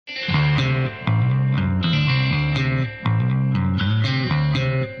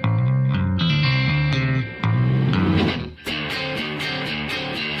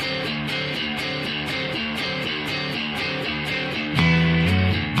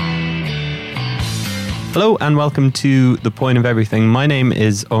Hello and welcome to The Point of Everything. My name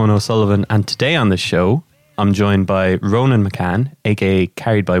is Owen O'Sullivan, and today on the show I'm joined by Ronan McCann, aka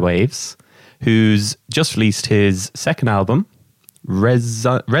Carried by Waves, who's just released his second album,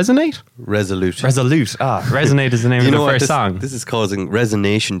 Resonate? Resolute. Resonate is the name of the first song. This is causing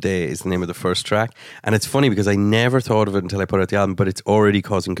Resonation Day is the name of the first track. And it's funny because I never thought of it until I put out the album, but it's already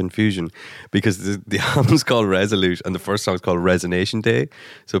causing confusion because the album's called Resolute and the first song's called Resonation Day.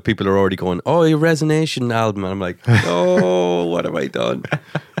 So people are already going, oh, your Resonation album. And I'm like, oh, what have I done?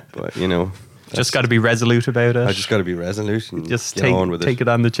 But, you know. Just got to be resolute about it. I just got to be resolute and just get on with it. Take it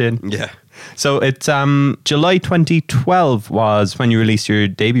on the chin. Yeah. So it's July 2012 was when you released your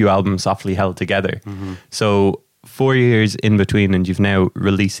debut album, Softly Held Together. Mm-hmm. So 4 years in between and you've now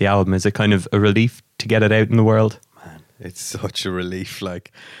released the album. Is it kind of a relief to get it out in the world? Man, it's such a relief.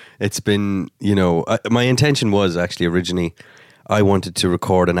 Like, it's been, you know, my intention was actually originally I wanted to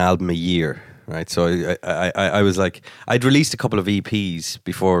record an album a year. Right, so I was like, I'd released a couple of EPs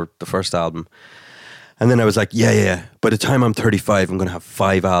before the first album, and then I was like, yeah. By the time I'm 35, I'm going to have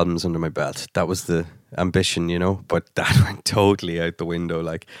 5 albums under my belt. That was the ambition, you know. But that went totally out the window.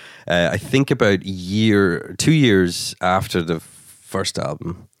 Like, I think about 2 years after the first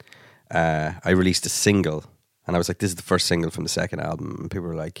album, I released a single, and I was like, this is the first single from the second album, and people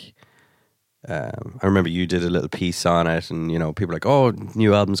were like. I remember you did a little piece on it and, you know, people were like, oh,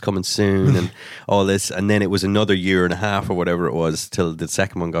 new album's coming soon and all this. And then it was another year and a half or whatever it was till the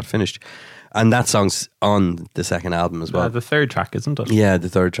second one got finished. And that song's on the second album as well. The third track, isn't it? Yeah, the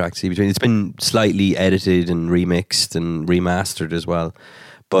third track, See Between. It's been slightly edited and remixed and remastered as well.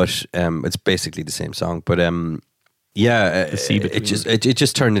 But it's basically the same song. But it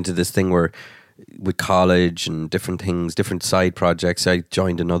just turned into this thing where with college and different things, different side projects, I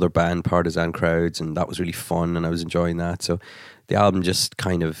joined another band, Partisan Crowds, and that was really fun and I was enjoying that. So the album just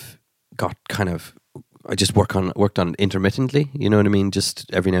I just worked on it intermittently, you know what I mean?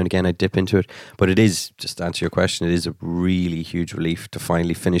 Just every now and again I dip into it. But it is, just to answer your question, it is a really huge relief to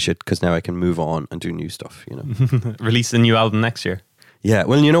finally finish it because now I can move on and do new stuff, you know. Release a new album next year. Yeah,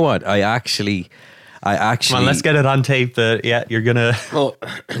 well, you know what? I actually Come on, let's get it on tape that, you're going to... Well,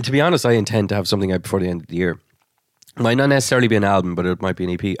 to be honest, I intend to have something out before the end of the year. It might not necessarily be an album, but it might be an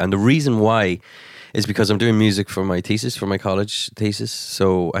EP. And the reason why is because I'm doing music for my thesis, for my college thesis.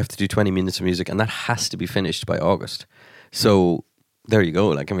 So I have to do 20 minutes of music and that has to be finished by August. So there you go.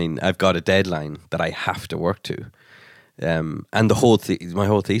 Like, I mean, I've got a deadline that I have to work to. And the whole my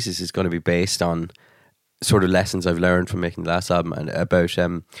whole thesis is going to be based on sort of lessons I've learned from making the last album and about...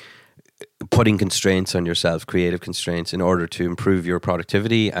 putting constraints on yourself, creative constraints, in order to improve your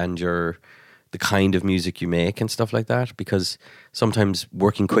productivity and the kind of music you make and stuff like that. Because sometimes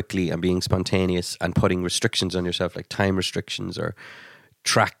working quickly and being spontaneous and putting restrictions on yourself, like time restrictions or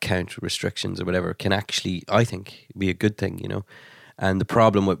track count restrictions or whatever, can actually, I think, be a good thing, you know. And the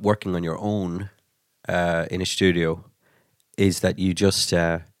problem with working on your own in a studio is that you just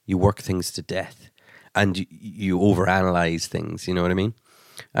you work things to death and you overanalyze things, you know what I mean?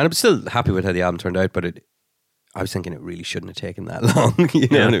 And I'm still happy with how the album turned out, but I was thinking it really shouldn't have taken that long. You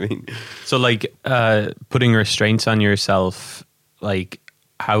know what I mean? So, like, putting restraints on yourself, like,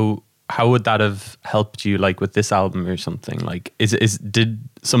 how would that have helped you, like, with this album or something? Like, did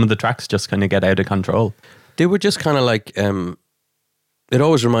some of the tracks just kind of get out of control? They were just kind of like, it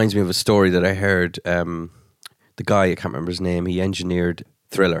always reminds me of a story that I heard. The guy, I can't remember his name, he engineered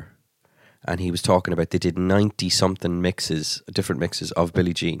Thriller. And he was talking about they did 90-something mixes, different mixes of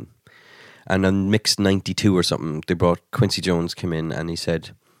Billie Jean. And on mix 92 or something, they brought Quincy Jones came in and they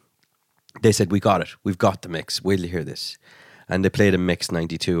said, we got it. We've got the mix. Wait till you hear this. And they played a mix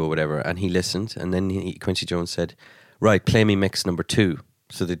 92 or whatever. And he listened. And then Quincy Jones said, right, play me mix number 2.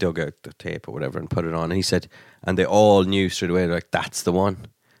 So they dug out the tape or whatever and put it on. And he said, and they all knew straight away, like, that's the one.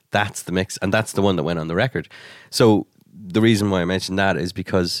 That's the mix. And that's the one that went on the record. So the reason why I mentioned that is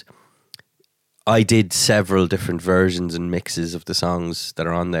because... I did several different versions and mixes of the songs that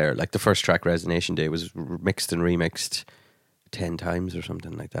are on there. Like the first track, Resonation Day, was mixed and remixed 10 times or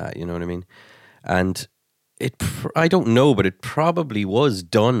something like that. You know what I mean? And I don't know, but it probably was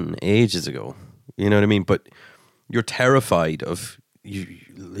done ages ago. You know what I mean? But you're terrified of,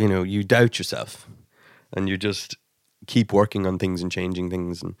 you doubt yourself and you just keep working on things and changing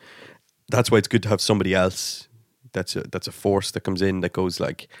things. And that's why it's good to have somebody else that's a force that comes in that goes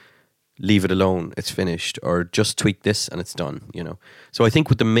like, leave it alone, it's finished, or just tweak this and it's done, you know. So I think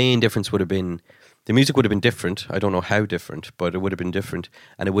what the main difference would have been, the music would have been different. I don't know how different, but it would have been different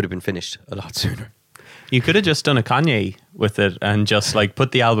and it would have been finished a lot sooner. You could have just done a Kanye with it and just like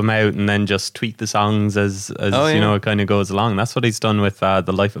put the album out and then just tweak the songs as you know, it kind of goes along. That's what he's done with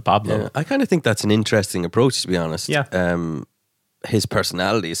The Life of Pablo. Yeah, I kind of think that's an interesting approach, to be honest. Yeah. His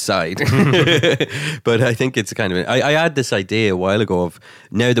personality aside. But I think it's kind of... I had this idea a while ago of,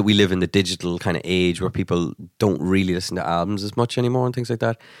 now that we live in the digital kind of age where people don't really listen to albums as much anymore and things like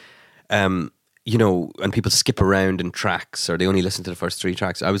that, you know, and people skip around in tracks, or they only listen to the first 3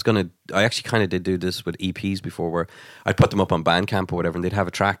 tracks. I actually kind of did do this with EPs before, where I'd put them up on Bandcamp or whatever, and they'd have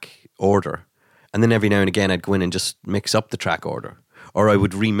a track order. And then every now and again I'd go in and just mix up the track order. Or I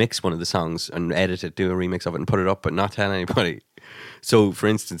would remix one of the songs and edit it, do a remix of it and put it up, but not tell anybody. So, for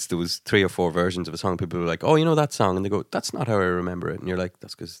instance, there was 3 or 4 versions of a song. People were like, "Oh, you know that song?" And they go, "That's not how I remember it." And you're like,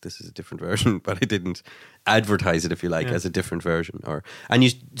 "That's because this is a different version." But I didn't advertise it, if you like, as a different version. And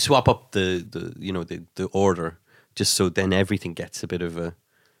you swap up the order, just so then everything gets a bit of the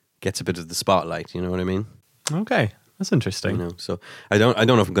spotlight. You know what I mean? Okay, that's interesting. You know, so I don't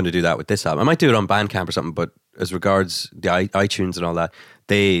know if I'm going to do that with this album. I might do it on Bandcamp or something, but as regards the iTunes and all that,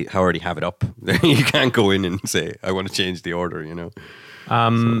 they already have it up. You can't go in and say, "I want to change the order," you know.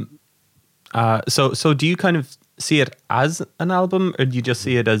 So do you kind of see it as an album, or do you just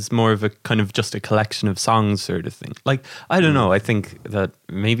see it as more of a kind of just a collection of songs sort of thing? Like, I don't know. I think that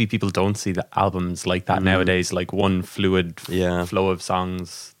maybe people don't see the albums like that nowadays, like one fluid flow of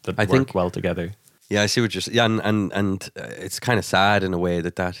songs that work well together. Yeah, I see what you're saying. Yeah, and it's kind of sad in a way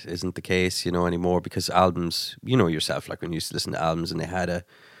that isn't the case, you know, anymore, because albums, you know yourself, like when you used to listen to albums and they had a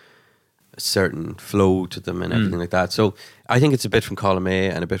certain flow to them and everything like that. So I think it's a bit from column A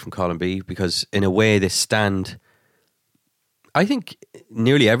and a bit from column B, because in a way they stand... I think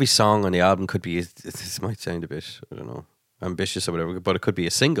nearly every song on the album could be... This might sound a bit, I don't know, ambitious or whatever, but it could be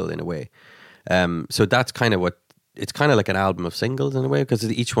a single in a way. So that's kind of what... It's kind of like an album of singles in a way, because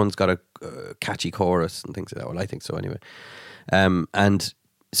each one's got a catchy chorus and things like that. Well, I think so anyway. And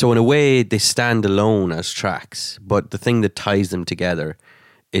so in a way, they stand alone as tracks, but the thing that ties them together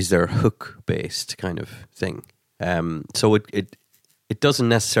is their hook-based kind of thing. So it doesn't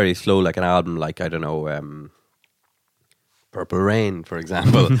necessarily flow like an album, like, I don't know, Purple Rain, for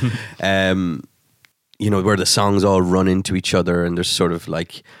example. You know, where the songs all run into each other and there's sort of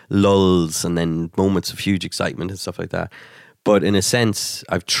like lulls and then moments of huge excitement and stuff like that. But in a sense,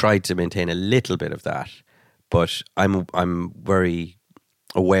 I've tried to maintain a little bit of that. But I'm very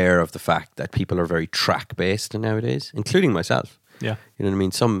aware of the fact that people are very track-based nowadays, including myself. Yeah. You know what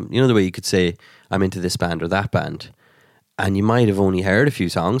I mean? You know the way you could say, I'm into this band or that band, and you might have only heard a few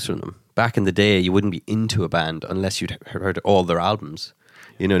songs from them. Back in the day, you wouldn't be into a band unless you'd heard all their albums.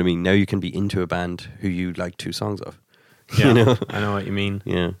 You know what I mean? Now you can be into a band who you like 2 songs of. Yeah, you know? I know what you mean.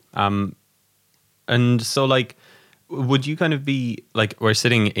 Yeah. And so, like, would you kind of be like, we're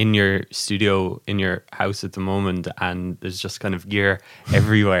sitting in your studio in your house at the moment, and there's just kind of gear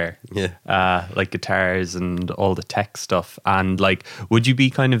everywhere. Yeah. Like guitars and all the tech stuff. And like, would you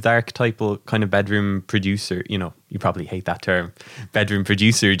be kind of the archetypal kind of bedroom producer? You know, you probably hate that term, bedroom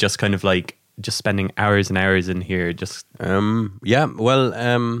producer, just kind of like, just spending hours and hours in here, just yeah. Well,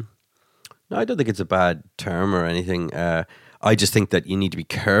 no, I don't think it's a bad term or anything. I just think that you need to be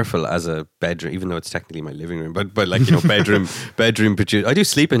careful as a bedroom, even though it's technically my living room. But like, you know, bedroom producer. I do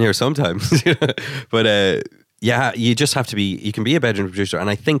sleep in here sometimes, but yeah, you just have to be. You can be a bedroom producer,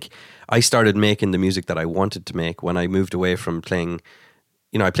 and I think I started making the music that I wanted to make when I moved away from playing.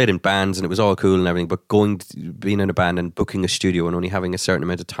 You know, I played in bands and it was all cool and everything, but being in a band and booking a studio and only having a certain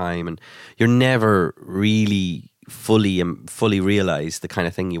amount of time, and you're never really fully realize the kind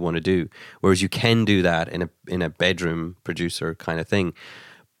of thing you want to do. Whereas you can do that in a bedroom producer kind of thing,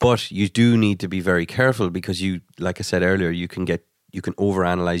 but you do need to be very careful, because you, like I said earlier, you can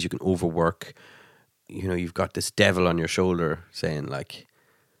overanalyze, you can overwork. You know, you've got this devil on your shoulder saying like,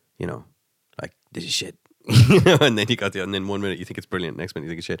 you know, like, this is shit. You know, and then 1 minute you think it's brilliant, next minute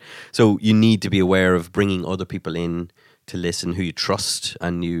you think it's shit. So you need to be aware of bringing other people in to listen who you trust,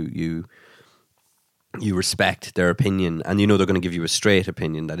 and you respect their opinion, and you know they're going to give you a straight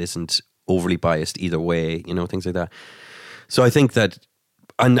opinion that isn't overly biased either way, you know, things like that. So I think that,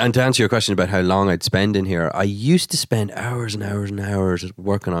 and to answer your question about how long I'd spend in here, I used to spend hours and hours and hours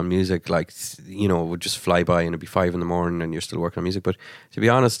working on music, like, you know, it would just fly by and it'd be 5 a.m. and you're still working on music. But to be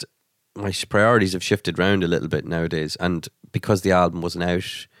honest, my priorities have shifted around a little bit nowadays, and because the album wasn't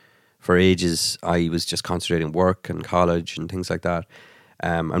out for ages, I was just concentrating on work and college and things like that,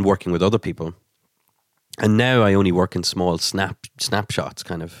 and working with other people. And now I only work in small snapshots,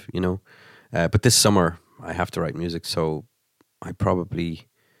 kind of, you know. But this summer I have to write music, so I probably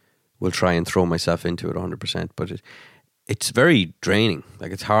will try and throw myself into it 100%. But it's very draining.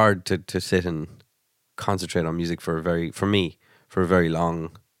 Like, it's hard to sit and concentrate on music for a very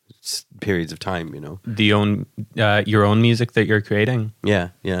long periods of time, your own music that you're creating. Yeah.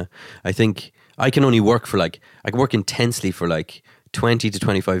 I think I can only work I can work intensely for like 20 to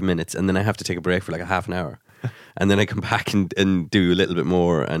 25 minutes, and then I have to take a break for like a half an hour. And then I come back and do a little bit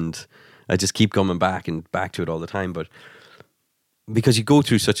more, and I just keep coming back to it all the time. But because you go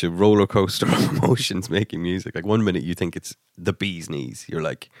through such a roller coaster of emotions making music, like one minute you think it's the bee's knees, you're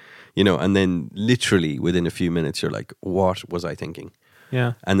like, and then literally within a few minutes you're like, what was I thinking?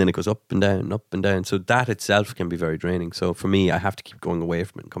 Yeah. And then it goes up and down, up and down. So that itself can be very draining. So for me, I have to keep going away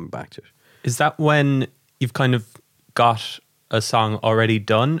from it and coming back to it. Is that when you've kind of got a song already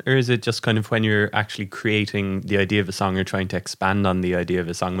done, or is it just kind of when you're actually creating the idea of a song, you're trying to expand on the idea of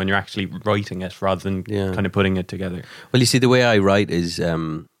a song when you're actually writing it rather than kind of putting it together? Well, you see, the way I write is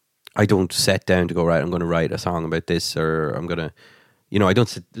I don't sit down to go, right, I'm going to write a song about this, or I'm going to, I don't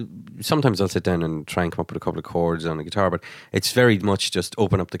sit, sometimes I'll sit down and try and come up with a couple of chords on a guitar, but it's very much just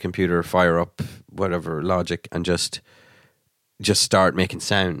open up the computer, fire up whatever Logic, and just start making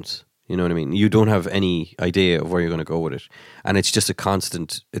sounds. You know what I mean? You don't have any idea of where you're going to go with it. And it's just a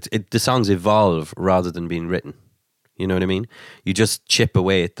constant, the songs evolve rather than being written. You know what I mean? You just chip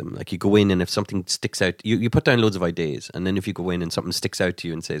away at them. Like you go in, and if something sticks out, you put down loads of ideas. And then if you go in and something sticks out to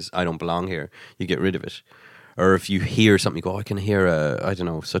you and says, I don't belong here, you get rid of it. Or if you hear something, you go, I can hear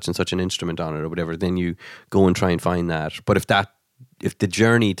such and such an instrument on it or whatever, then you go and try and find that. But if the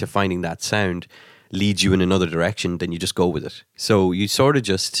journey to finding that sound leads you in another direction, then you just go with it. So you sort of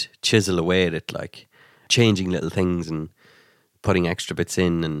just chisel away at it, like changing little things and putting extra bits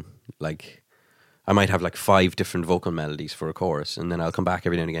in. And like I might have like 5 different vocal melodies for a chorus, and then I'll come back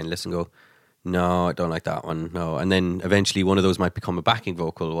every now and again, listen, go, no, I don't like that one, no. And then eventually one of those might become a backing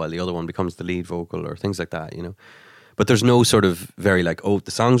vocal while the other one becomes the lead vocal, or things like that, But there's no sort of very like, oh,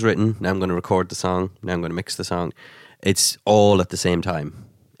 the song's written, now I'm going to record the song, now I'm going to mix the song. It's all at the same time.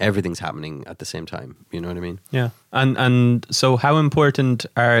 Everything's happening at the same time. You know what I mean? Yeah. And so how important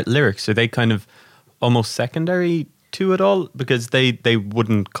are lyrics? Are they kind of almost secondary to it all? Because they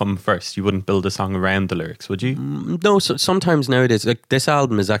wouldn't come first. You wouldn't build a song around the lyrics, would you? No, so sometimes nowadays, like this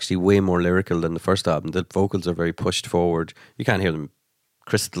album is actually way more lyrical than the first album. The vocals are very pushed forward. You can't hear them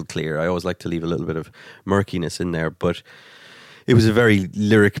crystal clear. I always like to leave a little bit of murkiness in there, but it was a very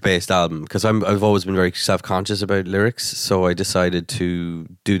lyric-based album because I've always been very self-conscious about lyrics, so I decided to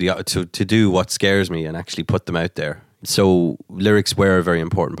do what scares me and actually put them out there. So lyrics were a very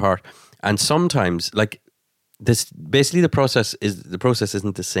important part, and sometimes like this, basically the process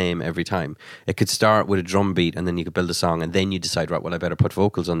isn't the same every time. It could start with a drum beat, and then you could build a song, and then you decide, right, well, I better put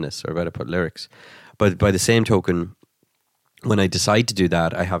vocals on this, or I better put lyrics. But by the same token, when I decide to do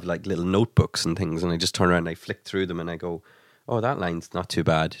that, I have like little notebooks and things, and I just turn around and I flick through them, and I go, oh, that line's not too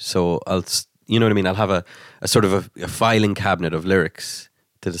bad. So you know what I mean? I'll have a sort of a filing cabinet of lyrics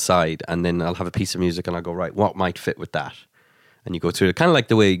to decide, and then I'll have a piece of music, and I'll go, right, what might fit with that? And you go through it, kind of like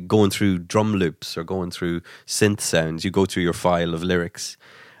the way going through drum loops or going through synth sounds, you go through your file of lyrics,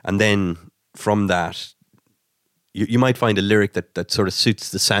 and then from that, you might find a lyric that sort of suits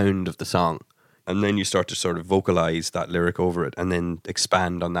the sound of the song. And then you start to sort of vocalize that lyric over it, and then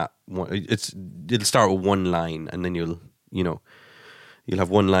expand on that one. It'll start with one line, and then you'll have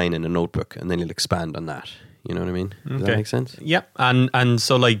one line in a notebook, and then you'll expand on that. You know what I mean? Does that make sense? Yeah. And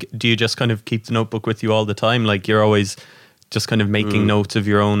so like, do you just kind of keep the notebook with you all the time? Like you're always just kind of making notes of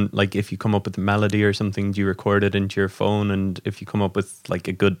your own, like if you come up with a melody or something, do you record it into your phone? And if you come up with like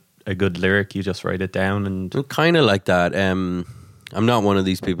a good lyric, you just write it down? And kind of like that. I'm not one of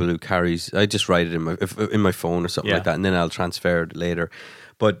these people who carries. I just write it in my phone or something like that, and then I'll transfer it later.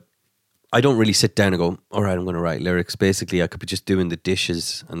 But I don't really sit down and go, all right, I'm going to write lyrics. Basically, I could be just doing the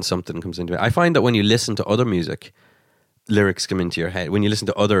dishes and something comes into it. I find that when you listen to other music, lyrics come into your head. When you listen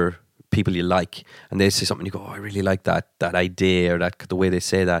to other people you like and they say something, you go, oh, I really like that idea or the way they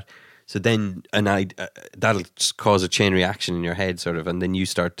say that. So then that'll cause a chain reaction in your head, sort of, and then you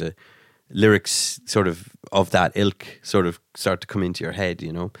start to lyrics sort of that ilk sort of start to come into your head,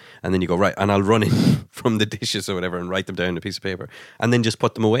 and then you go, right, and I'll run in from the dishes or whatever and write them down on a piece of paper and then just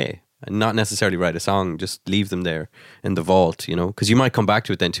put them away and not necessarily write a song, just leave them there in the vault, because you might come back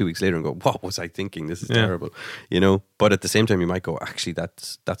to it then 2 weeks later and go, what was I thinking? This is terrible, but at the same time you might go, actually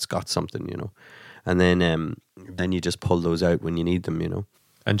that's got something, and then you just pull those out when you need them,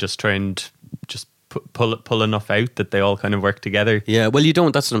 and just try and just pull enough out that they all kind of work together. Yeah, well, you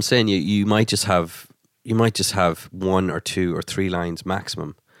don't. That's what I'm saying. You might just have 1 or 2 or 3 lines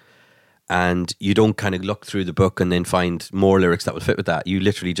maximum, and you don't kind of look through the book and then find more lyrics that will fit with that. You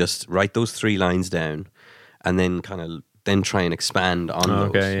literally just write those 3 lines down, and then try and expand on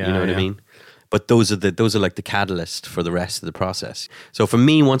those. You know what I mean? but those are like the catalyst for the rest of the process. So for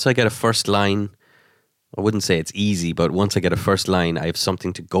me, once I get a first line, I wouldn't say it's easy, but once I get a first line, I have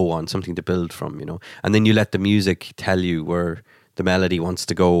something to go on, something to build from, and then you let the music tell you where the melody wants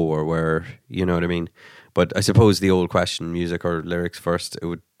to go, or where, you know what I mean? But I suppose the old question, music or lyrics first,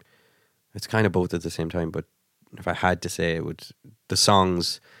 it's kind of both at the same time, but if I had to say, the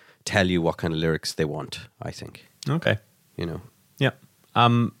songs tell you what kind of lyrics they want, I think. Okay. Yeah.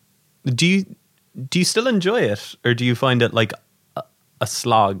 Do you still enjoy it, or do you find it like a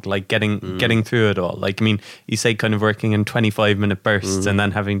slog, like getting through it all? Like, I mean, you say kind of working in 25-minute bursts and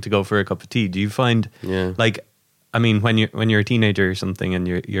then having to go for a cup of tea. Do you find like, I mean, when you're a teenager or something and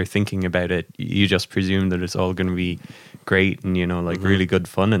you're thinking about it, you just presume that it's all going to be great and like really good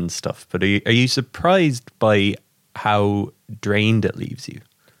fun and stuff. But are you surprised by how drained it leaves you?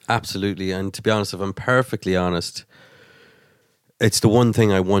 Absolutely. And to be honest, if I'm perfectly honest, it's the one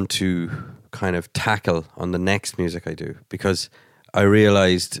thing I want to kind of tackle on the next music I do, because I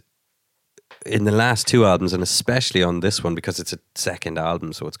realized in the last two albums, and especially on this one, because it's a second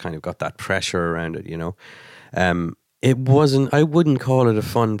album, so it's kind of got that pressure around it, it wasn't, I wouldn't call it a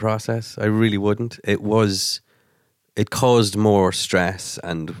fun process. I really wouldn't. It caused more stress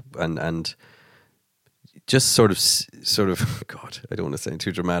and just sort of, God, I don't want to sound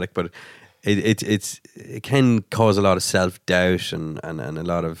too dramatic, but it can cause a lot of self-doubt and a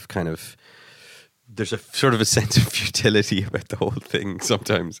lot of kind of, there's a sort of a sense of futility about the whole thing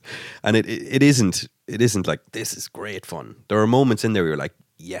sometimes. And it isn't like, this is great fun. There are moments in there where you're like,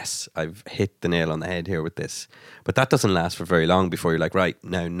 yes, I've hit the nail on the head here with this. But that doesn't last for very long before you're like, right,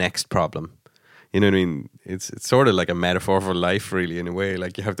 now next problem. You know what I mean? It's sort of like a metaphor for life, really, in a way.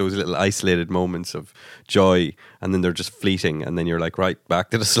 Like, you have those little isolated moments of joy, and then they're just fleeting, and then you're like, right, back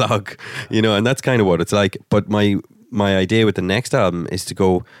to the slog, and that's kind of what it's like. But my idea with the next album is to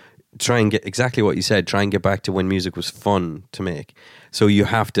go try and get exactly what you said, try and get back to when music was fun to make. So you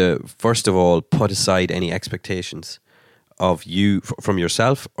have to, first of all, put aside any expectations of you from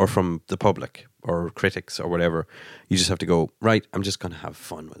yourself or from the public or critics or whatever. You just have to go, right, I'm just going to have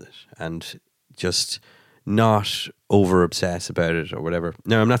fun with it and just not over obsess about it or whatever.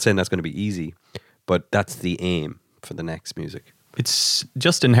 Now, I'm not saying that's going to be easy, but that's the aim for the next music. It's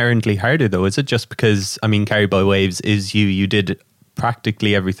just inherently harder, though, is it? Just because, I mean, Carried by Waves is you did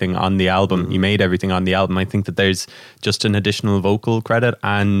practically everything on the album. You made everything on the album. I think that there's just an additional vocal credit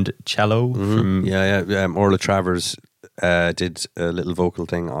and cello from... Orla Travers did a little vocal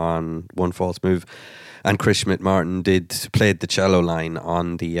thing on One False Move, and Chris Schmidt-Martin played the cello line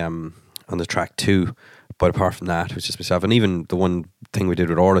on the track too. But apart from that, it was just myself. And even the one thing we did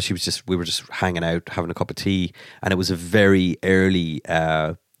with Orla, we were just hanging out, having a cup of tea, and it was a very early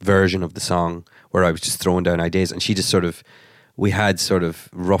version of the song where I was just throwing down ideas, and she just we had sort of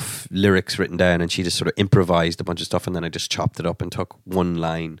rough lyrics written down, and she just sort of improvised a bunch of stuff, and then I just chopped it up and took one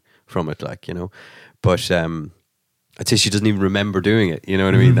line from it, But I'd say she doesn't even remember doing it, you know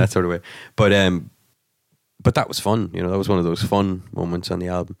what I mean? That sort of way. But that was fun, that was one of those fun moments on the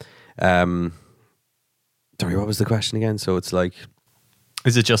album. Sorry, what was the question again? So it's like...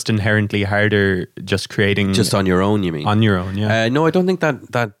 Is it just inherently harder just creating... Just on your own, you mean? On your own, yeah. No, I don't think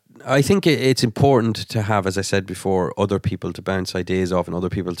that I think it's important to have, as I said before, other people to bounce ideas off and other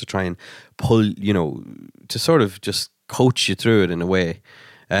people to try and pull, to sort of just coach you through it in a way.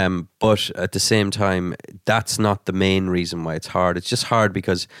 But at the same time, that's not the main reason why it's hard. It's just hard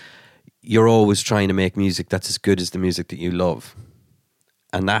because you're always trying to make music that's as good as the music that you love.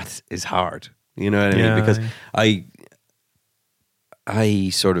 And that is hard. You know what I mean? Because I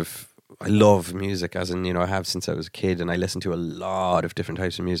love music, as in, I have since I was a kid, and I listen to a lot of different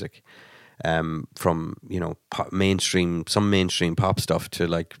types of music, from, some mainstream pop stuff to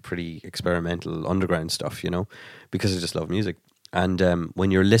like pretty experimental underground stuff, because I just love music. And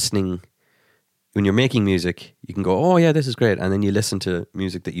when you're making music, you can go, oh yeah, this is great. And then you listen to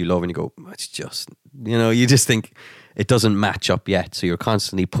music that you love and you go, it's just, you just think it doesn't match up yet. So you're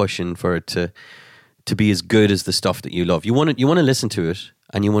constantly pushing for it to be as good as the stuff that you love. You want to listen to it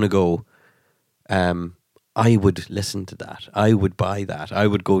and you want to go, I would listen to that. I would buy that. I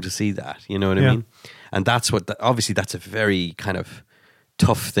would go to see that. You know what I mean? And that's obviously that's a very kind of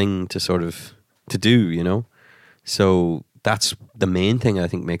tough thing to sort of to do, So that's the main thing I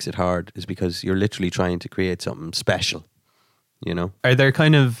think makes it hard, is because you're literally trying to create something special, Are there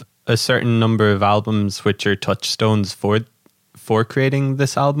kind of a certain number of albums which are touchstones for creating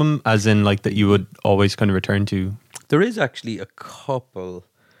this album, as in like that you would always kind of return to? There is actually a couple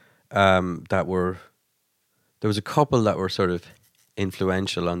there was a couple that were sort of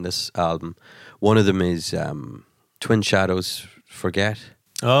influential on this album. One of them is Twin Shadows' Forget.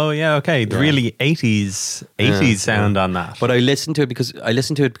 Oh yeah, okay. The really 80s sound on that. But I listened to it because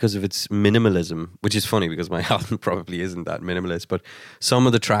of its minimalism, which is funny because my album probably isn't that minimalist. But some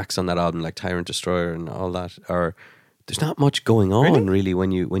of the tracks on that album, like Tyrant Destroyer and all that, are there's not much going on really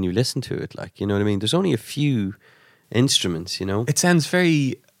when you listen to it. Like, you know what I mean? There's only a few instruments, you know. It sounds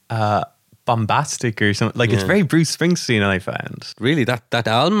very bombastic or something. Like it's very Bruce Springsteen, I found. Really, that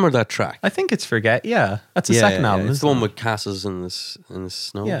album or that track? I think it's Forget. Yeah, that's the second album. It's the one with castles in the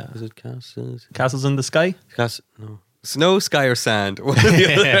snow. Yeah. Is it castles? Castles in the Sky. No. Snow, sky, or sand. One or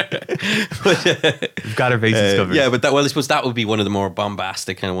the other. We've got our bases covered. Yeah, but I suppose that would be one of the more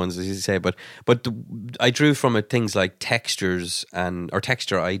bombastic kind of ones, as you say. But I drew from it things like textures or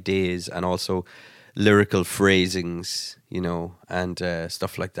texture ideas, and also lyrical phrasings, you know, and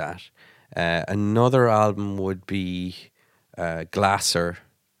stuff like that. Another album would be Glasser,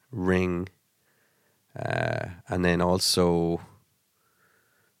 Ring, and then also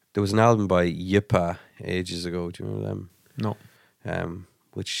there was an album by Yippa ages ago. Do you remember them? No.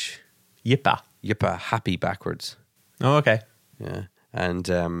 Which Yippa. Happy Backwards. Oh, okay. Yeah, and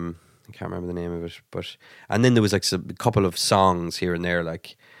I can't remember the name of it, and then there was like a couple of songs here and there,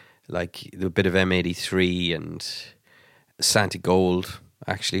 like a bit of M83 and Santa Gold,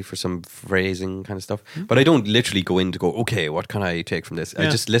 actually, for some phrasing kind of stuff. But I don't literally go in to go, okay, what can I take from this? I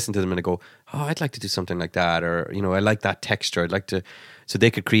just listen to them and I go, oh, I'd like to do something like that, or, you know, I like that texture. I'd like to, so they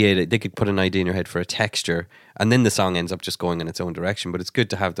could create it, they could put an idea in your head for a texture, and then the song ends up just going in its own direction. But it's good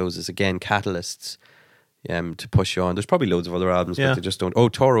to have those as, again, catalysts to push you on. There's probably loads of other albums, but they just don't. Oh,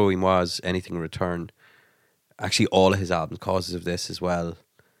 Toro y Moi's Anything in Return. Actually, all of his albums, Causes of This as well.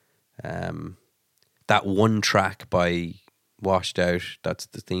 That one track by Washed Out, that's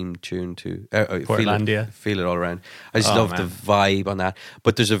the theme tune to Portlandia. Feel It All Around. I just love the vibe on that.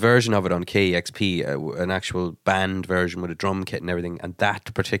 But there's a version of it on KEXP, an actual band version with a drum kit and everything, and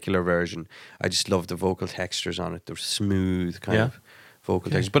that particular version, I just love the vocal textures on it. They're smooth kind of vocal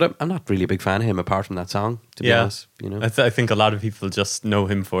textures. But I'm not really a big fan of him apart from that song, to be honest. You know, I think a lot of people just know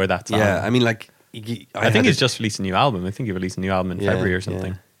him for that song. Yeah, I mean, like, I think he's just released a new album. I think he released a new album in February or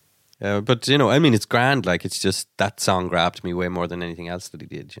something. But, you know, I mean, it's grand. Like, it's just that song grabbed me way more than anything else that he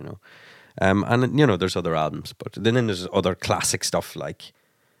did, you know. And, you know, there's other albums. But then there's other classic stuff like,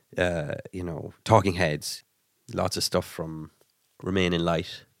 you know, Talking Heads. Lots of stuff from Remain in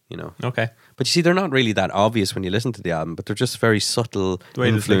Light, you know. Okay. But you see, they're not really that obvious when you listen to the album, but they're just very subtle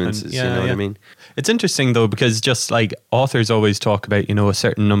influences, you know what I mean? It's interesting, though, because just like authors always talk about, you know, a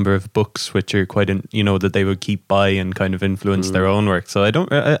certain number of books which are quite, you know, that they would keep by and kind of influence their own work. So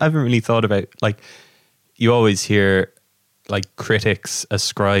I haven't really thought about, like, you always hear like critics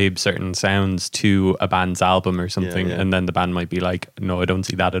ascribe certain sounds to a band's album or something, and then the band might be like, no, I don't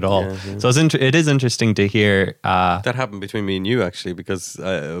see that at all. So it is interesting to hear that happened between me and you, actually, because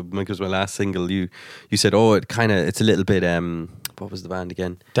my last single, you said, oh, it's a little bit what was the band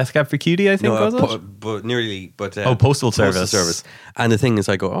again? Death Cab for Cutie, I think, was it? But nearly, but Postal Service. And the thing is,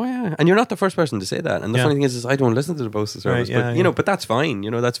 I go, oh yeah, and you're not the first person to say that. And the funny thing is I don't listen to the Postal Service, but you know, but that's fine.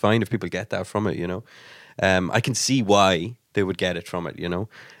 You know, that's fine if people get that from it. You know, I can see why they would get it from it, you know.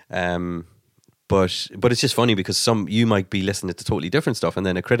 But it's just funny because you might be listening to totally different stuff, and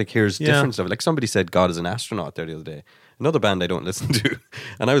then a critic hears different stuff. Like somebody said God is an astronaut there the other day. Another band I don't listen to.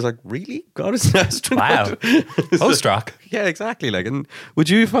 And I was like, really? God is an astronaut? Wow. Post-rock. Yeah, exactly. Like, and would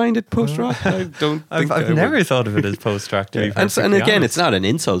you find it post-rock? I don't think I've never thought of it as post-rock, to be perfectly and again, honest. it's not an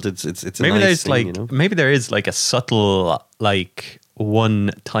insult. It's a maybe nice there's thing, like, you know? maybe there is like a subtle, like, one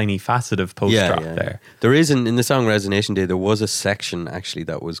tiny facet of post-rock there. There is, in the song Resignation Day, there was a section actually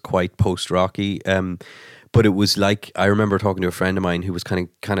that was quite post-rocky, but it was like, I remember talking to a friend of mine who was kind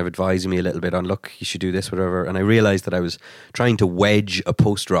of advising me a little bit on, look, you should do this, whatever, and I realised that I was trying to wedge a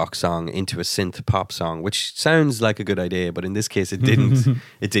post-rock song into a synth pop song, which sounds like a good idea, but in this case it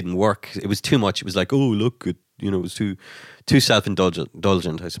didn't work. It was too much. It was like, oh, look, it was too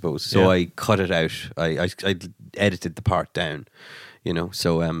self-indulgent, I suppose. So I cut it out. I edited the part down, you know.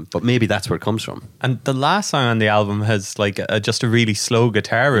 So, but maybe that's where it comes from. And the last song on the album has like just a really slow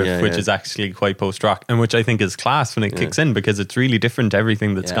guitar riff, which is actually quite post-rock, and which I think is class when it kicks in, because it's really different to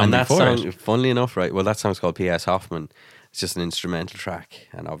everything that's gone before. And that song, funnily enough, right? Well, that song's called P.S. Hoffman. It's just an instrumental track,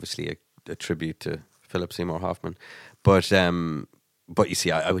 and obviously a tribute to Philip Seymour Hoffman. But you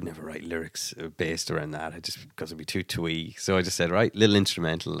see, I would never write lyrics based around that. Because it'd be too twee. So I just said, right, little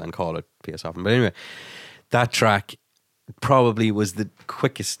instrumental and call it P.S. Hoffman. But anyway, that track probably was the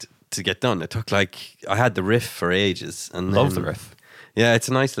quickest to get done. It took I had the riff for ages. And love the riff. Yeah, it's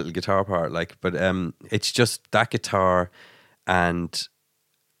a nice little guitar part. But it's just that guitar and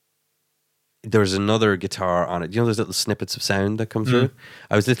there's another guitar on it. You know, there's little snippets of sound that come through.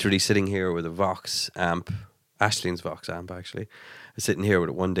 I was literally sitting here with a Vox amp, Ashlene's Vox amp actually. I was sitting here with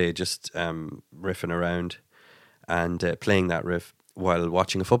it one day, just riffing around and playing that riff while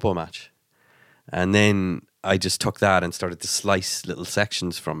watching a football match. And then I just took that and started to slice little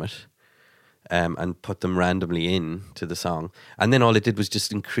sections from it and put them randomly in to the song. And then all it did was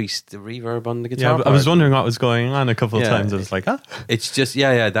just increase the reverb on the guitar. Yeah, I was wondering what was going on a couple of times. I was like, It's just,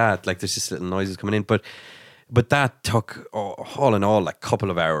 that. Like, there's just little noises coming in. But that took, all in all, like a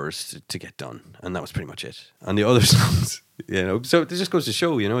couple of hours to get done. And that was pretty much it. And the other songs, so it just goes to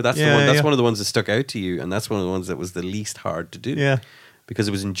show, that's the one. That's one of the ones that stuck out to you. And that's one of the ones that was the least hard to do. Yeah. Because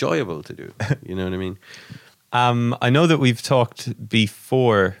it was enjoyable to do. You know what I mean? I know that we've talked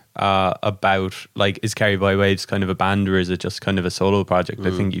before about, like, is Carried by Waves kind of a band or is it just kind of a solo project?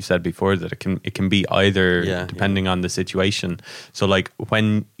 I think you said before that it can be either depending on the situation. So, like,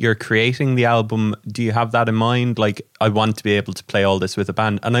 when you're creating the album, do you have that in mind? Like, I want to be able to play all this with a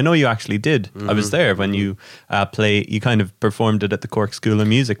band. And I know you actually did. I was there when you you kind of performed it at the Cork School of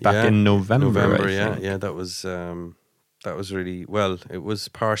Music back in November. Yeah, that was really, well, it was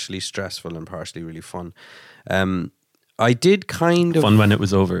partially stressful and partially really fun. I did kind of... Fun when it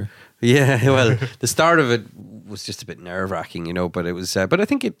was over. Yeah, well, the start of it was just a bit nerve-wracking, but it was... but I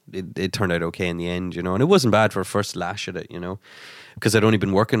think it turned out okay in the end, and it wasn't bad for a first lash at it, because I'd only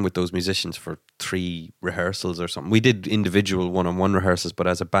been working with those musicians for 3 rehearsals or something. We did individual one-on-one rehearsals, but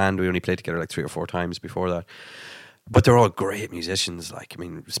as a band, we only played together like 3 or 4 times before that. But they're all great musicians. Like, I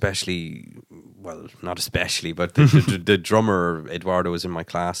mean, especially, well, not especially, but the drummer, Eduardo, was in my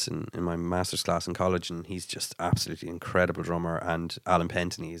class, in my master's class in college, and he's just absolutely incredible drummer. And Alan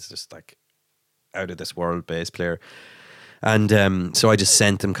Pentony is just like out of this world bass player. And so I just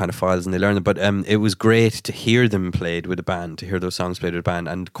sent them kind of files and they learned them. But it was great to hear them played with a band, to hear those songs played with a band,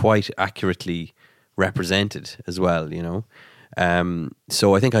 and quite accurately represented as well,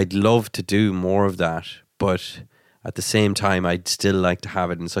 So I think I'd love to do more of that, but at the same time, I'd still like to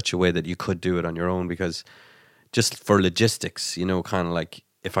have it in such a way that you could do it on your own, because just for logistics, kind of like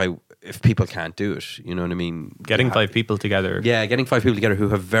if people can't do it, you know what I mean? Getting 5 people together. Yeah, getting 5 people together who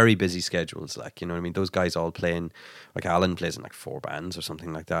have very busy schedules, like, you know what I mean? Those guys all playing, like Alan plays in like 4 bands or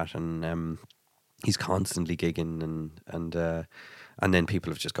something like that, and he's constantly gigging, and then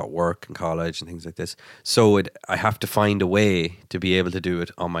people have just got work and college and things like this. So I have to find a way to be able to do it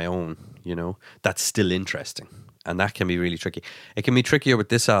on my own, That's still interesting. And that can be really tricky. It can be trickier with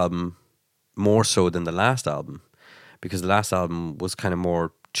this album more so than the last album, because the last album was kind of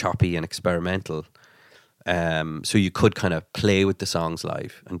more choppy and experimental. So you could kind of play with the songs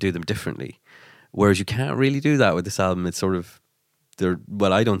live and do them differently. Whereas you can't really do that with this album. It's sort of,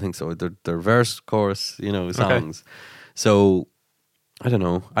 I don't think so. They're verse, chorus, songs. Okay. So, I don't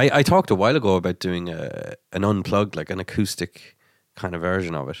know. I talked a while ago about doing an unplugged, like an acoustic kind of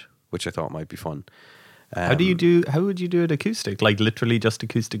version of it, which I thought might be fun. How would you do it acoustic? Like literally just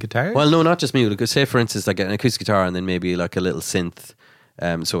acoustic guitars? Well, no, not just me. Like, say for instance, like an acoustic guitar and then maybe like a little synth.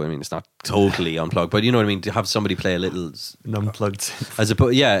 So I mean, it's not totally unplugged, but you know what I mean. To have somebody play a little an unplugged synth, as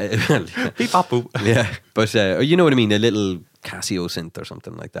opposed, beep bop boop. Yeah, but you know what I mean. A little Casio synth or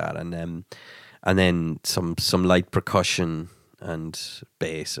something like that, and then some light percussion and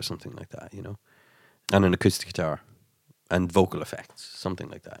bass or something like that, and an acoustic guitar. And vocal effects, something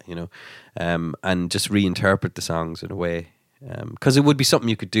like that, and just reinterpret the songs in a way, because it would be something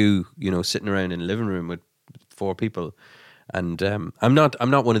you could do, sitting around in a living room with 4 people. And I'm not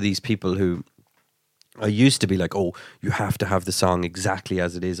one of these people who, I used to be like, oh, you have to have the song exactly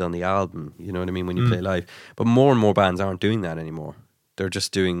as it is on the album, you know what I mean, when you play live. But more and more bands aren't doing that anymore. They're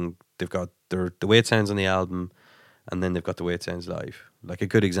just they've got the way it sounds on the album, and then they've got the way it sounds live. Like a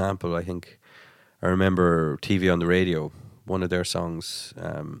good example, I think. I remember TV on the radio, one of their songs,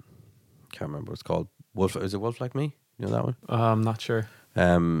 can't remember what it's called. Is it Wolf Like Me? You know that one? I'm not sure.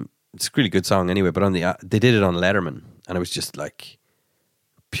 It's a really good song anyway, but they did it on Letterman, and it was just like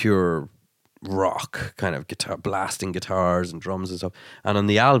pure rock, kind of guitar, blasting guitars and drums and stuff. And on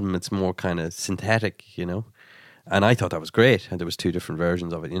the album, it's more kind of synthetic, And I thought that was great. And there was 2 different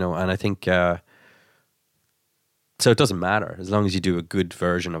versions of it, And I think... So it doesn't matter as long as you do a good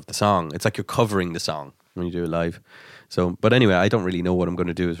version of the song. It's like you're covering the song when you do it live. So, but anyway, I don't really know what I'm going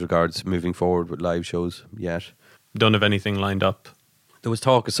to do as regards moving forward with live shows yet. Don't have anything lined up? There was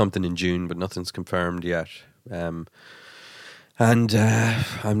talk of something in June, but nothing's confirmed yet. I'm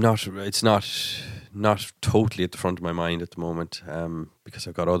not. It's not totally at the front of my mind at the moment, because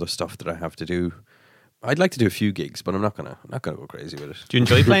I've got other stuff that I have to do. I'd like to do a few gigs, but I'm not gonna go crazy with it. Do you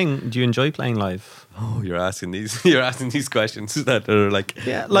enjoy playing? Do you enjoy playing live? Oh, you're asking these questions that are like,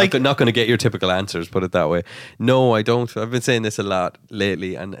 like not going to get your typical answers. Put it that way. No, I don't. I've been saying this a lot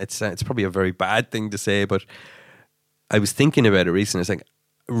lately, and it's probably a very bad thing to say, but I was thinking about it recently. It's like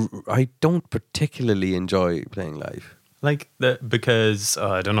I don't particularly enjoy playing live. Because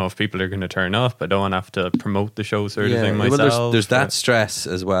I don't know if people are going to turn up. I don't want to have to promote the show sort of thing myself. Well, there's that stress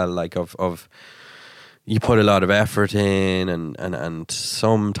as well, like of you put a lot of effort in, and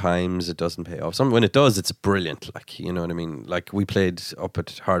sometimes it doesn't pay off. When it does, it's brilliant. Like, you know what I mean? Like, we played up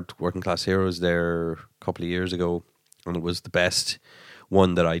at Hard Working Class Heroes there a couple of years ago, and it was the best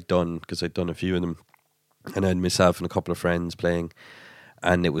one that I'd done, because I'd done a few of them, and I had myself and a couple of friends playing,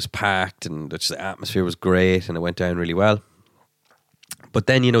 and it was packed, and the atmosphere was great, and it went down really well. But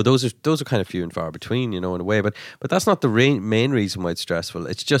then, you know, those are kind of few and far between, you know, in a way. But that's not the main reason why it's stressful.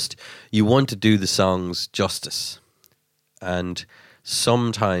 It's just you want to do the songs justice, and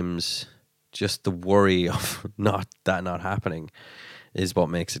sometimes just the worry of not happening is what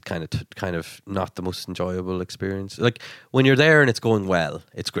makes it kind of not the most enjoyable experience. Like, when you're there and it's going well,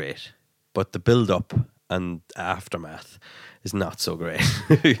 it's great, but the build up and aftermath is not so great.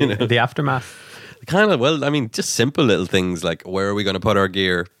 You know? The aftermath. Kind of, well, I mean, just simple little things like, where are we going to put our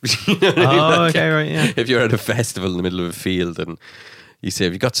gear? You know what I mean? Like, okay, right, yeah. If you're at a festival in the middle of a field and you say,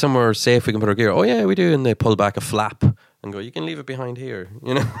 have you got somewhere safe we can put our gear? Oh yeah, we do. And they pull back a flap and go, you can leave it behind here,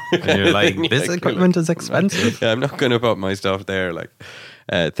 you know? And you're like, this equipment is expensive. Yeah, I'm not going to put my stuff there. Like,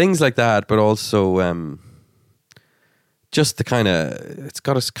 things like that, but also just the kind of, it's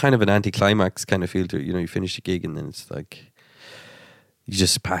got a kind of an anticlimax kind of feel to it. You know, you finish the gig and then it's like, you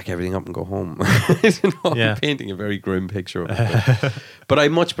just pack everything up and go home. You know, yeah. I'm painting a very grim picture of it. But I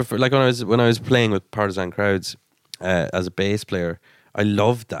much prefer, like when I was playing with partisan crowds as a bass player, I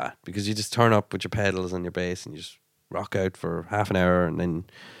loved that, because you just turn up with your pedals and your bass and you just rock out for half an hour and then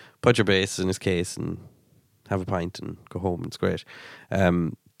put your bass in his case and have a pint and go home. It's great.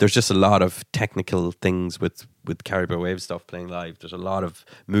 There's just a lot of technical things with Carried by Wave stuff playing live. There's a lot of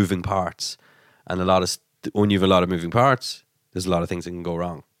moving parts, and when you have a lot of moving parts, there's a lot of things that can go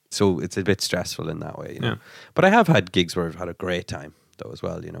wrong. So it's a bit stressful in that way, you know. Yeah. But I have had gigs where I've had a great time, though, as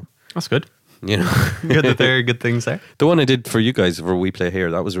well, you know. That's good. You know. Good that there are good things there. The one I did for you guys for We Play Here,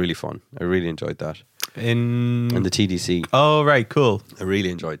 that was really fun. I really enjoyed that. In the TDC. Oh, right, cool. I really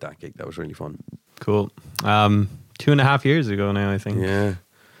enjoyed that gig. That was really fun. Cool. 2.5 years ago now, I think. Yeah.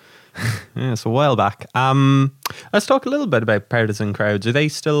 Yeah, it's a while back. Let's talk a little bit about partisan crowds. Are they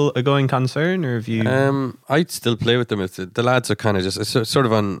still a going concern, or have you? I'd still play with them. The lads are kind of just sort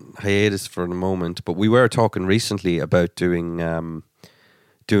of on hiatus for the moment. But we were talking recently about doing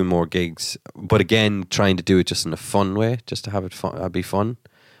more gigs, but again, trying to do it just in a fun way, just to have it fun, be fun,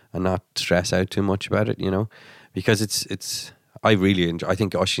 and not stress out too much about it. You know, because it's. I really enjoy. I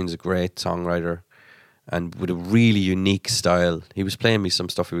think Oisín's a great songwriter, and with a really unique style. He was playing me some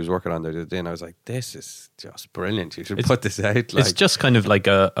stuff he was working on the other day, and I was like, this is just brilliant. You should put this out. Like, it's just kind of like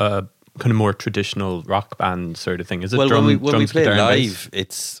a kind of more traditional rock band sort of thing. Is it? Well, when we play live,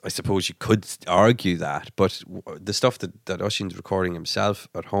 it's, I suppose you could argue that, but the stuff that Oisín's recording himself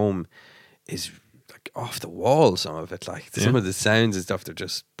at home is like off the wall. Some of it, like some of the sounds and stuff, they're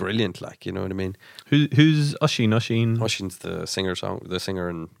just brilliant. Like, you know what I mean? Who's Oisín? Oisín's the singer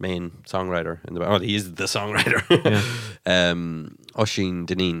and main songwriter in the band. Well, he is the songwriter. Oisín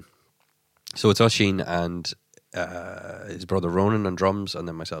Deneen. So it's Oisín and his brother Ronan on drums, and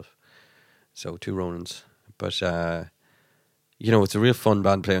then myself. So 2 Ronans. But you know, it's a real fun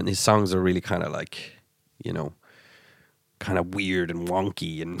band playing. His songs are really kind of like, you know, kind of weird and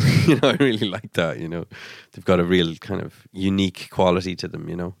wonky, and you know, I really like that. You know, they've got a real kind of unique quality to them.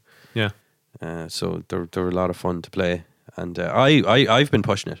 You know, yeah. So they're a lot of fun to play, and I've been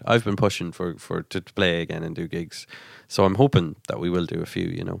pushing it. I've been pushing to play again and do gigs. So I'm hoping that we will do a few.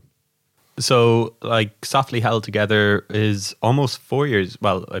 You know. So, like, Softly Held Together is almost 4 years.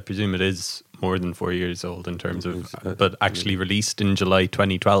 Well, I presume it is more than 4 years old in terms of, but actually released in July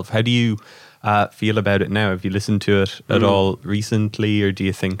 2012. How do you feel about it now? Have you listened to it at all recently, or do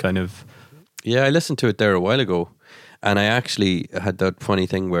you think kind of? Yeah, I listened to it there a while ago, and I actually had that funny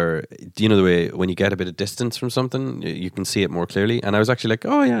thing where, you know, the way when you get a bit of distance from something, you can see it more clearly. And I was actually like,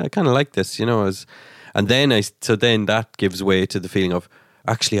 oh yeah, I kind of like this, you know. And then that gives way to the feeling of,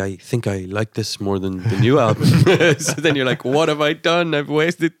 actually, I think I like this more than the new album. So then you're like, what have I done? I've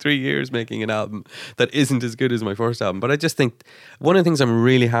wasted 3 years making an album that isn't as good as my first album. But I just think one of the things I'm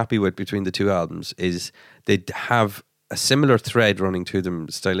really happy with between the 2 albums is they have a similar thread running to them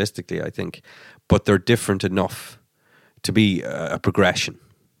stylistically, I think, but they're different enough to be a progression.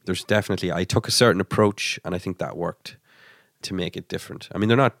 there's definitely, I took a certain approach, and I think that worked to make it different. I mean,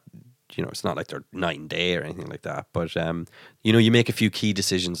 they're not, it's not like they're night and day or anything like that, but you make a few key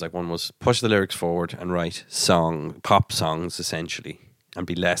decisions. Like one was push the lyrics forward and write pop songs essentially, and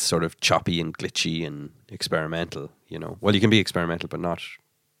be less sort of choppy and glitchy and experimental. Well, you can be experimental, but not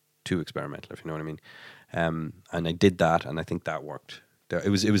too experimental, if you know what I mean. And I did that, and I think that worked. It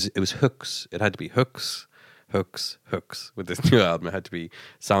was hooks. It had to be hooks with this new album. It had to be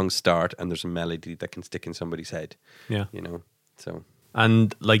songs start and there's a melody that can stick in somebody's head. Yeah. So.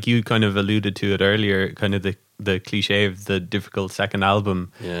 And like you kind of alluded to it earlier, kind of the cliche of the difficult second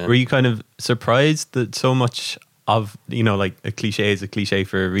album. Yeah. Were you kind of surprised that so much of, like a cliche is a cliche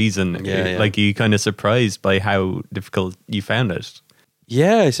for a reason? Yeah. Like, you kind of surprised by how difficult you found it?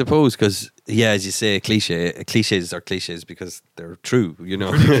 Yeah, I suppose, because, as you say, cliches are cliches because they're true, Pretty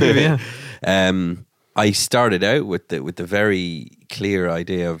true, yeah. I started out with the very clear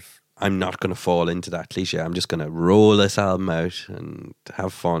idea of, I'm not going to fall into that cliche. I'm just going to roll this album out and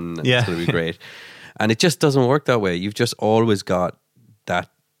have fun, and it's going to be great. And it just doesn't work that way. You've just always got that.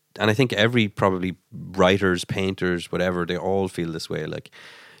 And I think every probably writers, painters, whatever, they all feel this way. Like,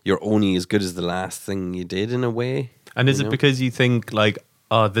 you're only as good as the last thing you did, in a way. And is it because you think like,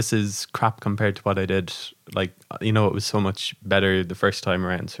 oh, this is crap compared to what I did? Like, it was so much better the first time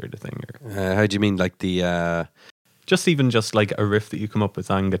around, sort of thing. Or, how do you mean? Like the... Just like a riff that you come up with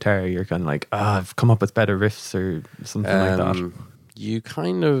on guitar, you're kind of like, I've come up with better riffs or something like that. You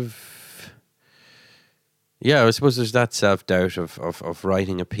kind of... Yeah, I suppose there's that self-doubt of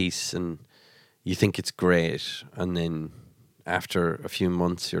writing a piece and you think it's great, and then after a few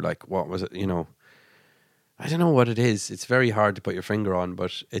months you're like, what was it? I don't know what it is. It's very hard to put your finger on,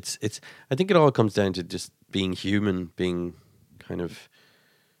 but it's. I think it all comes down to just being human, being kind of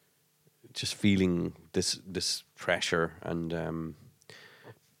just feeling this pressure, and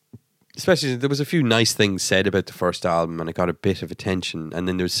especially there was a few nice things said about the first album, and it got a bit of attention. And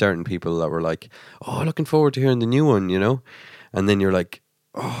then there was certain people that were like, "Oh, looking forward to hearing the new one," And then you're like,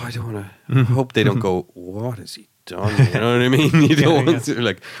 "Oh, I don't want to." I hope they don't go, "What is he done?" You know what I mean? You don't want to,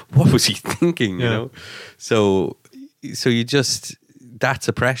 like, what was he thinking? You know? So you just, that's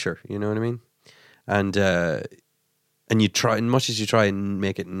a pressure. You know what I mean? And you try, as much as you try and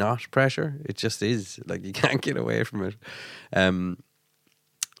make it not pressure, it just is. Like, you can't get away from it.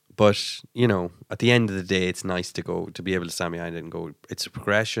 But at the end of the day, it's nice to be able to stand behind it and go, it's a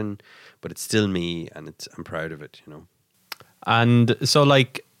progression, but it's still me, and I'm proud of it. And so,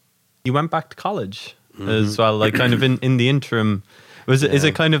 like, you went back to college as well, like, kind of in the interim. Is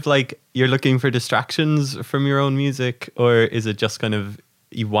it kind of like you're looking for distractions from your own music, or is it just kind of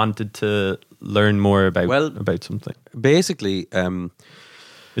you wanted to learn more about something? Basically,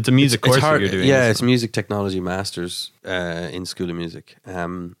 it's a music course that you're doing. Yeah, it's music technology masters in School of Music.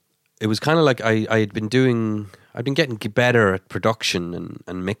 It was kind of like I'd been getting better at production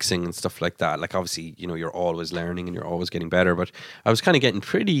and mixing and stuff like that. Like, obviously, you're always learning and you're always getting better, but I was kind of getting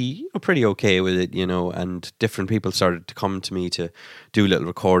pretty okay with it, and different people started to come to me to do little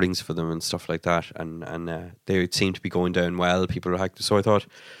recordings for them and stuff like that. And they seemed to be going down well. People were like, so I thought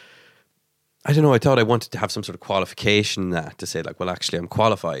I wanted to have some sort of qualification in that, to say, like, well, actually I'm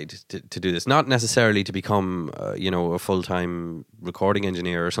qualified to do this. Not necessarily to become, a full-time recording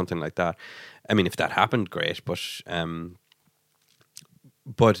engineer or something like that. I mean, if that happened, great. But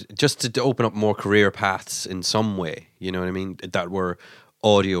just to open up more career paths in some way, you know what I mean? That were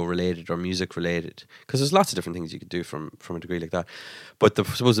audio related or music related. Because there's lots of different things you could do from a degree like that. But I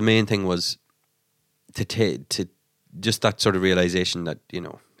suppose the main thing was to just that sort of realization that,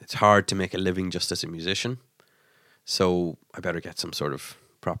 it's hard to make a living just as a musician. So I better get some sort of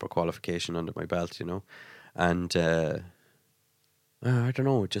proper qualification under my belt, And I don't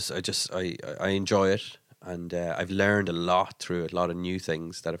know. I enjoy it, and I've learned a lot through it. A lot of new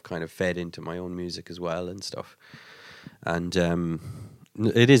things that have kind of fed into my own music as well and stuff. And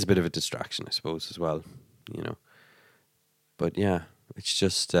it is a bit of a distraction, I suppose, as well, But yeah, it's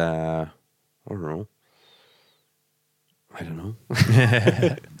just I don't know.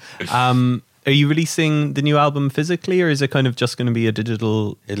 Are you releasing the new album physically, or is it kind of just going to be a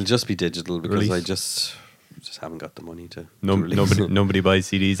digital? It'll just be digital because release? I just haven't got the money to release. Nobody buys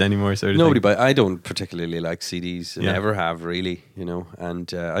CDs anymore, sort of Nobody thing. I don't particularly like CDs. I never have, really,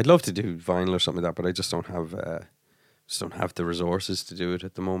 And I'd love to do vinyl or something like that, but I just don't have the resources to do it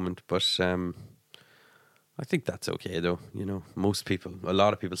at the moment. But I think that's okay, though. A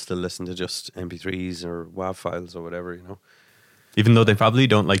lot of people still listen to just MP3s or WAV files or whatever. Even though they probably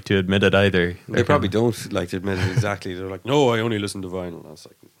don't like to admit it either. They probably don't like to admit it exactly. They're like, no, I only listen to vinyl. I was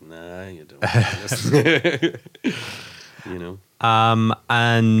like, nah, you don't. you know.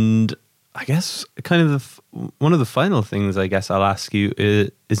 And I guess kind of one of the final things I guess I'll ask you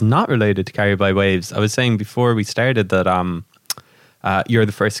is not related to Carried by Waves. I was saying before we started that you're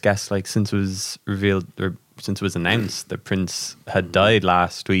the first guest, like, since it was revealed or since it was announced that Prince had died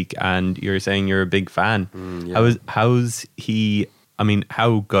last week, and you're saying you're a big fan. Yeah. How's he? I mean,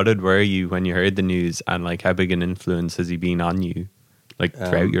 how gutted were you when you heard the news, and like how big an influence has he been on you, like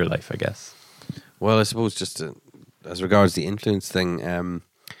throughout your life, I guess? Well, I suppose just as regards the influence thing,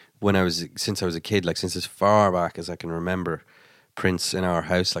 since I was a kid, like since as far back as I can remember, Prince in our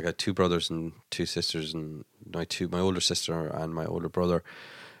house, like I had two brothers and two sisters, and my older sister and my older brother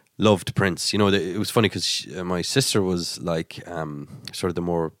loved Prince. You know, it was funny because my sister was like sort of the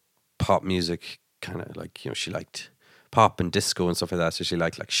more pop music kind of, like, you know, she liked pop and disco and stuff like that. So she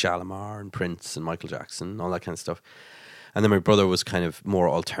liked like Shalimar and Prince and Michael Jackson and all that kind of stuff. And then my brother was kind of more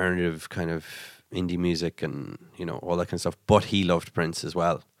alternative, kind of indie music and, you know, all that kind of stuff. But he loved Prince as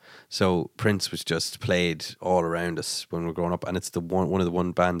well. So Prince was just played all around us when we were growing up, and it's one of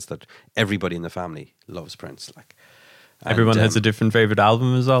the bands that everybody in the family loves Prince. Like, Everyone has a different favorite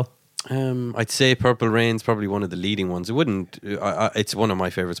album as well. I'd say Purple Rain's probably one of the leading ones. It wouldn't. It's one of my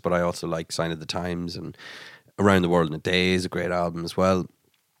favorites, but I also like Sign of the Times and Around the World in a Day is a great album as well.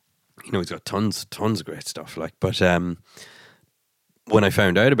 You know, he's got tons of great stuff. Like, but when I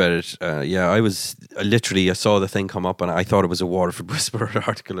found out about it, I saw the thing come up and I thought it was a Waterford Whisperer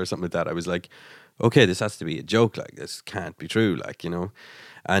article or something like that. I was like, okay, this has to be a joke. Like, this can't be true. Like, you know.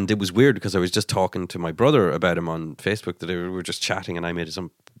 And it was weird because I was just talking to my brother about him on Facebook. That we were just chatting, and I made some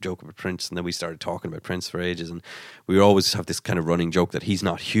joke about Prince, and then we started talking about Prince for ages. And we always have this kind of running joke that he's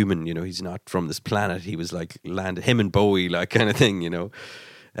not human. You know, he's not from this planet. He was like landed, him and Bowie, like kind of thing. You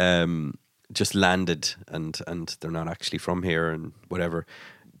know, just landed, and they're not actually from here and whatever.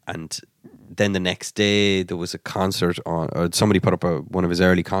 And then the next day there was a concert on. Somebody put up one of his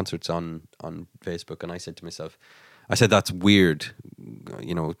early concerts on Facebook, and I said to myself, that's weird.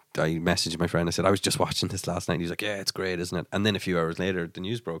 You know, I messaged my friend. I said, I was just watching this last night. He's like, yeah, it's great, isn't it? And then a few hours later, the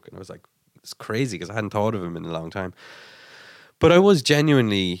news broke, and I was like, it's crazy because I hadn't thought of him in a long time. But I was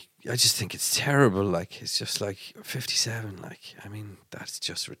genuinely, I just think it's terrible. Like, it's just like 57. Like, I mean, that's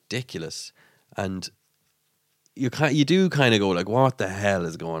just ridiculous. And you do kind of go like, what the hell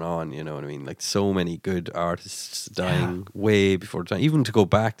is going on? You know what I mean? Like, so many good artists dying way before time. Even to go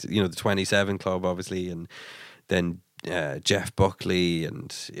back to, you know, the 27 Club, obviously, and then Jeff Buckley,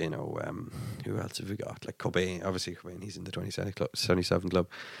 and, you know, who else have we got? Like Cobain, obviously Cobain, he's in the 27 Club.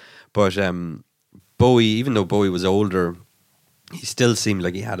 But Bowie, even though Bowie was older, he still seemed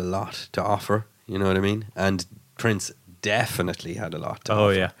like he had a lot to offer, you know what I mean? And Prince definitely had a lot to offer. Oh,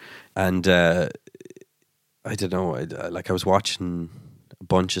 yeah. And I don't know, I was watching a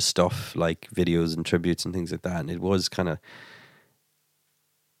bunch of stuff, like videos and tributes and things like that, and it was kind of,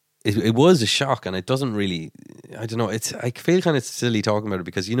 it was a shock, and it doesn't really, I don't know, I feel kind of silly talking about it,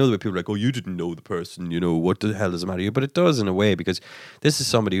 because you know the way people are like, oh, you didn't know the person, you know, what the hell does it matter to you? But it does in a way, because this is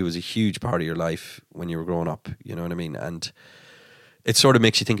somebody who was a huge part of your life when you were growing up, you know what I mean? And it sort of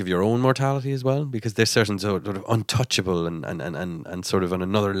makes you think of your own mortality as well, because they're certain sort of untouchable and sort of on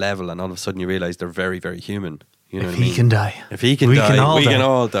another level, and all of a sudden you realise they're very, very human. You know if what I mean? he can die. If he can we die, we can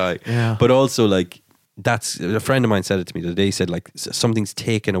all die. Yeah. But also, like, that's, a friend of mine said it to me the other day. He said, like, something's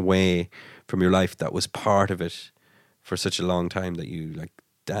taken away from your life that was part of it for such a long time, that you, like,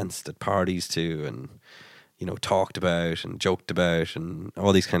 danced at parties to, and, you know, talked about and joked about and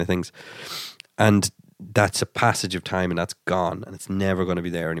all these kind of things. And that's a passage of time, and that's gone, and it's never going to be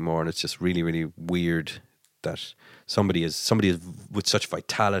there anymore. And it's just really, really weird that somebody is with such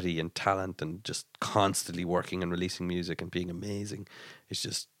vitality and talent and just constantly working and releasing music and being amazing, it's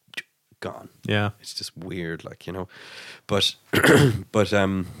just gone. Yeah, it's just weird, like, you know. But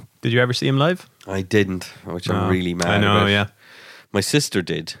did you ever see him live? I didn't, which I'm really mad about. I know, yeah. My sister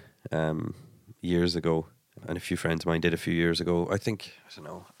did years ago, and a few friends of mine did a few years ago. I don't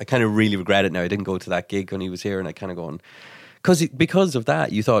know, I kind of really regret it now. I didn't go to that gig when he was here, and I kind of going, because of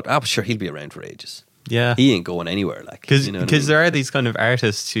that, you thought, sure, he'll be around for ages. Yeah, he ain't going anywhere, like, because you know what I mean? There are these kind of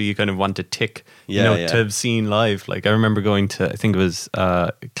artists who you kind of want to tick, to have seen live. Like, I remember going to, I think it was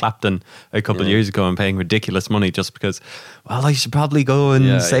Clapton a couple of years ago, and paying ridiculous money just because, well, I should probably go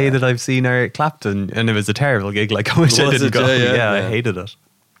and say that I've seen Eric Clapton, and it was a terrible gig. Like, I wish I didn't go. I hated it.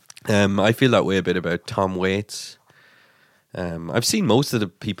 I feel that way a bit about Tom Waits. I've seen most of the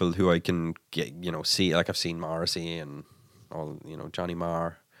people who I can get, see. Like, I've seen Morrissey and all, Johnny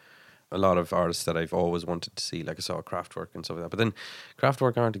Marr. a lot of artists that I've always wanted to see. Like I saw Kraftwerk and stuff like that. But then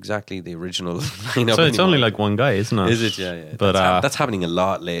Kraftwerk aren't exactly the original lineup. So it's anymore. only like one guy, isn't it? Is it? Yeah. But that's happening a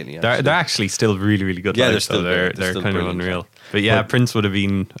lot lately. They're actually still really, really good. Yeah, live, they're still they're good. They're still kind of brilliant. unreal. But yeah, Prince would have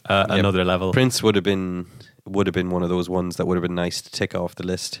been another level. Prince would have been one of those ones that would have been nice to tick off the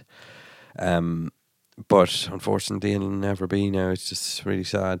list. But unfortunately, it'll never be now. It's just really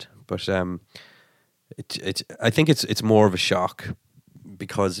sad. But I think it's more of a shock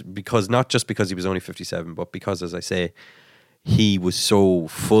because not just because he was only 57, but because, as I say, he was so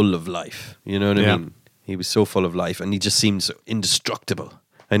full of life. You know what I mean? He was so full of life, and he just seemed so indestructible.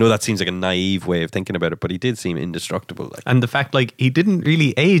 I know that seems like a naive way of thinking about it, but he did seem indestructible. Like. And the fact, like, he didn't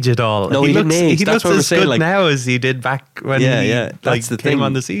really age at all. No, he didn't age. He That's looks what we're as saying, good like, now as he did back when he that's the came thing.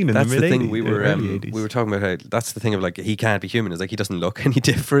 on the scene in that's the mid-80s. Thing. We were talking about how that's the thing of like he can't be human. It's like he doesn't look any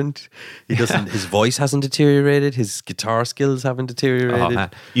different. He doesn't. His voice hasn't deteriorated. His guitar skills haven't deteriorated. Oh,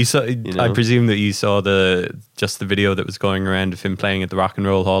 man. You saw. I presume that you saw the video that was going around of him playing at the Rock and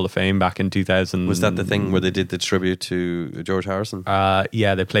Roll Hall of Fame back in 2000. Was that the thing where they did the tribute to George Harrison?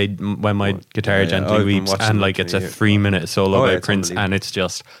 Yeah, they played When My Guitar Gently Weeps, and like it's a 3-minute solo by Prince, and it's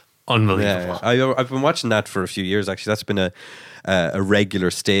just unbelievable. I've been watching that for a few years. Actually, that's been a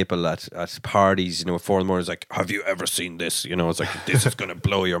regular staple at parties. You know, 4 in the morning. It's like, have you ever seen this? You know, it's like this is going to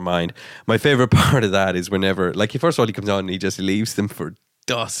blow your mind. My favorite part of that is whenever, like, first of all, he comes on and he just leaves them for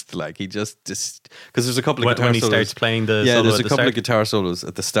dust. Like he just because there's a couple of guitar when he solos. starts playing the yeah, solo there's at a the couple start. of guitar solos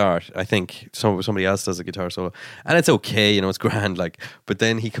at the start. I think somebody else does a guitar solo, and it's okay, you know, it's grand. Like, but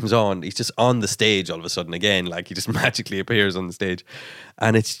then he comes on, he's just on the stage all of a sudden again. Like he just magically appears on the stage,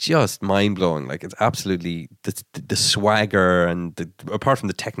 and it's just mind blowing. Like it's absolutely the swagger and apart from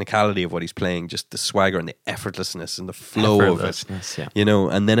the technicality of what he's playing, just the swagger and the effortlessness and the flow of it. Yeah. You know,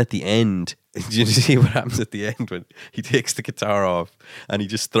 and then at the end. Do you see what happens at the end when he takes the guitar off and he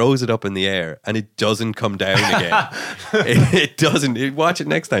just throws it up in the air and it doesn't come down again? it doesn't. Watch it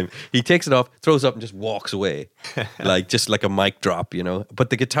next time. He takes it off, throws it up, and just walks away, just like a mic drop, you know. But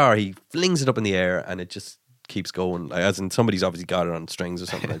the guitar, he flings it up in the air and it just keeps going. Like, as in somebody's obviously got it on strings or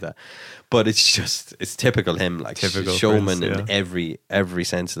something like that. But it's typical him, like typical showman Prince, in every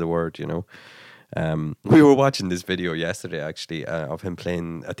sense of the word, you know. We were watching this video yesterday actually of him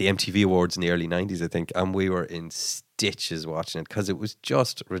playing at the MTV Awards in the early 90s I think, and we were in stitches watching it because it was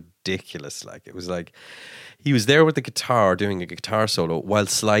just ridiculous. Like it was like he was there with the guitar doing a guitar solo while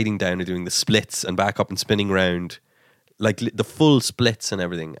sliding down and doing the splits and back up and spinning around, like the full splits and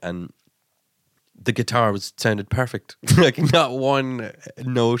everything, and the guitar sounded perfect. Like not one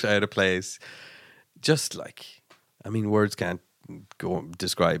note out of place. Just like, I mean, words can't go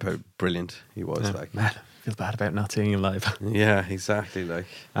describe how brilliant he was. Yeah, like, man, I feel bad about not seeing him live. Yeah, exactly. Like,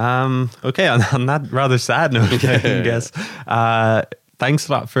 okay, on that rather sad note, I guess. Thanks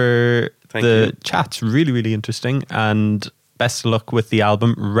a lot for the chat. Really, really interesting, and best of luck with the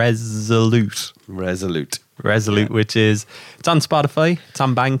album Resolute, which is it's on Spotify, it's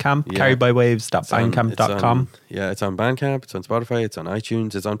on Bandcamp, carriedbywaves.bandcamp.com. It's on Bandcamp, it's on Spotify, it's on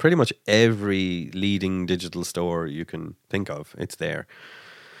iTunes, it's on pretty much every leading digital store you can think of. It's there.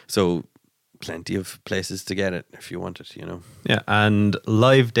 So plenty of places to get it if you want it, you know. Yeah, and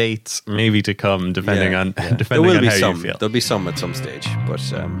live dates maybe to come depending on there will on be how some. you feel. There'll be some at some stage, but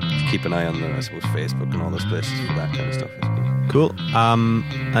keep an eye on I suppose Facebook and all those places for that kind of stuff. Cool.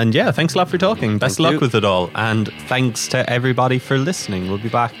 And yeah, thanks a lot for talking. Best of luck with it all. And thanks to everybody for listening. We'll be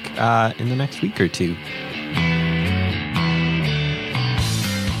back in the next week or two.